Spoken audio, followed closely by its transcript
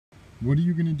What are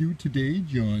you gonna do today,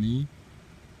 Johnny?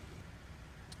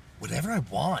 Whatever I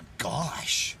want,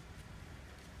 gosh.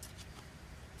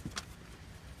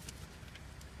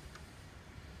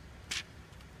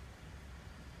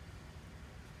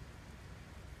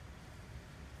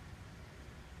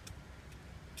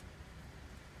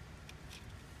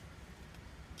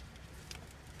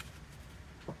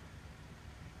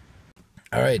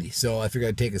 Alrighty, so I figured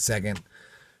I'd take a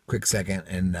quick second,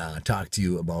 and talk to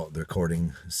you about the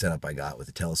recording setup I got with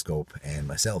the telescope and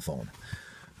my cell phone.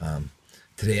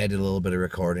 Today I did a little bit of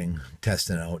recording,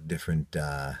 testing out different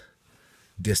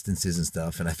distances and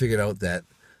stuff, and I figured out that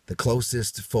the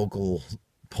closest focal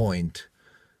point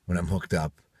when I'm hooked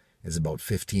up is about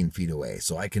 15 feet away.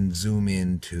 So I can zoom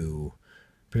in to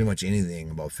pretty much anything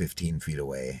about 15 feet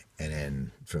away, and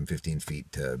then from 15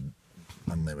 feet to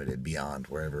unlimited beyond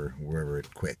wherever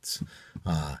it quits,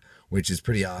 which is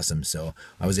pretty awesome. So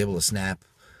I was able to snap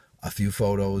a few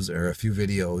photos or a few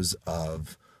videos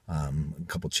of a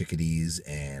couple chickadees,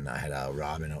 and I had a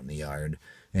robin out in the yard,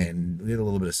 and we had a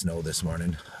little bit of snow this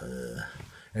morning.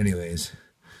 Anyways,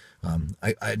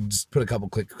 I just put a couple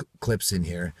quick clips in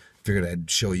here. Figured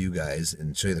I'd show you guys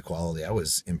and show you the quality. I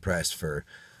was impressed for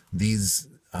these,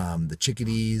 the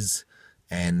chickadees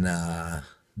and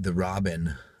the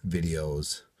robin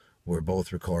videos were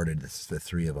both recorded. This is the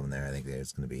three of them there. I think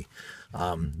it's going to be.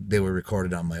 They were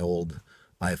recorded on my old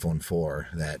iPhone 4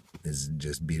 that is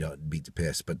just beat to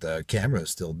piss, but the camera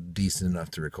is still decent enough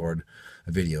to record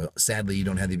a video. Sadly, you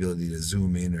don't have the ability to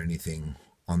zoom in or anything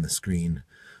on the screen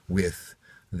with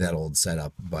that old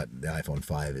setup, but the iPhone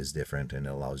 5 is different, and it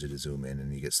allows you to zoom in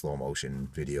and you get slow motion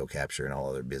video capture and all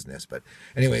other business. But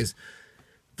anyways,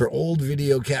 for old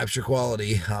video capture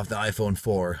quality off the iPhone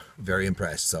 4, very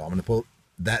impressed. So I'm going to put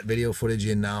that video footage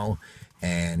in now,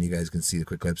 and you guys can see the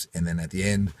quick clips. And then at the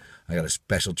end, I got a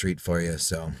special treat for you.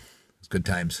 So it's good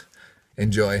times.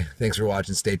 Enjoy. Thanks for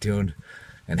watching. Stay tuned,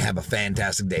 and have a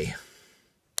fantastic day.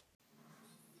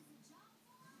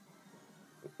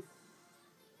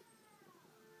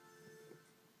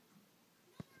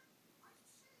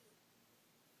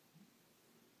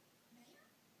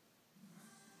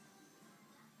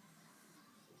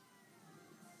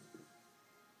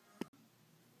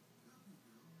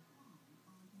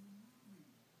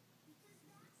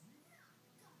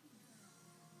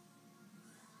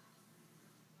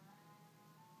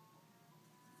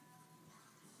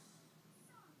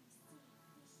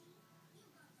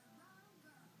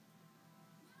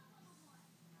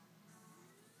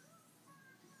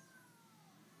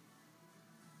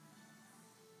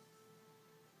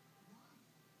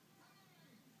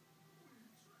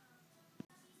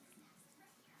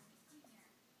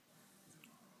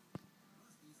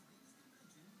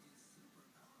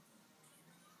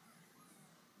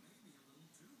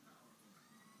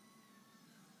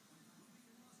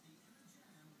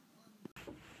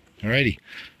 Alrighty,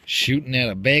 shooting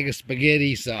at a bag of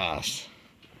spaghetti sauce.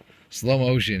 Slow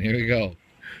motion, here we go.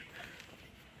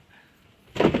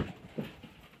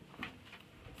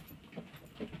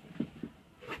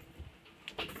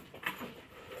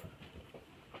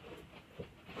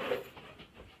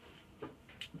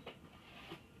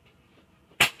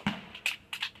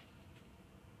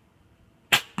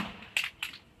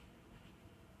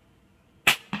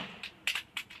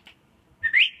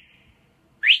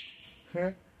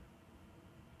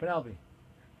 Penelope.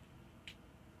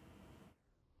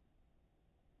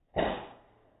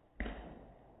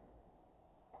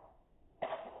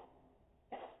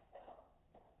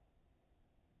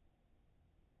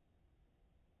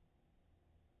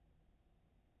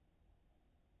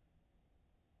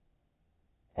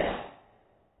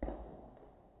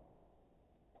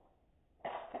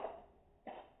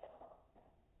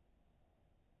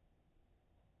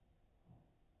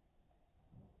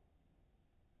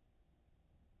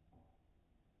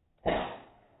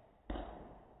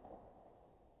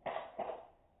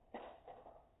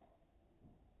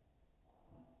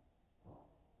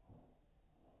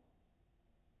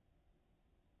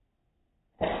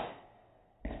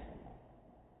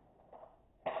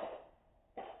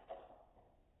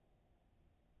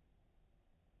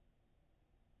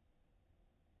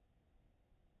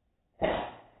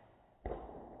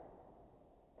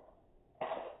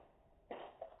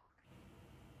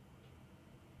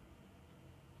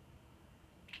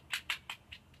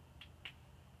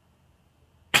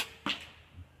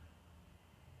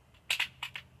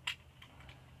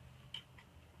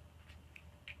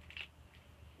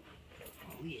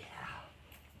 Oh yeah.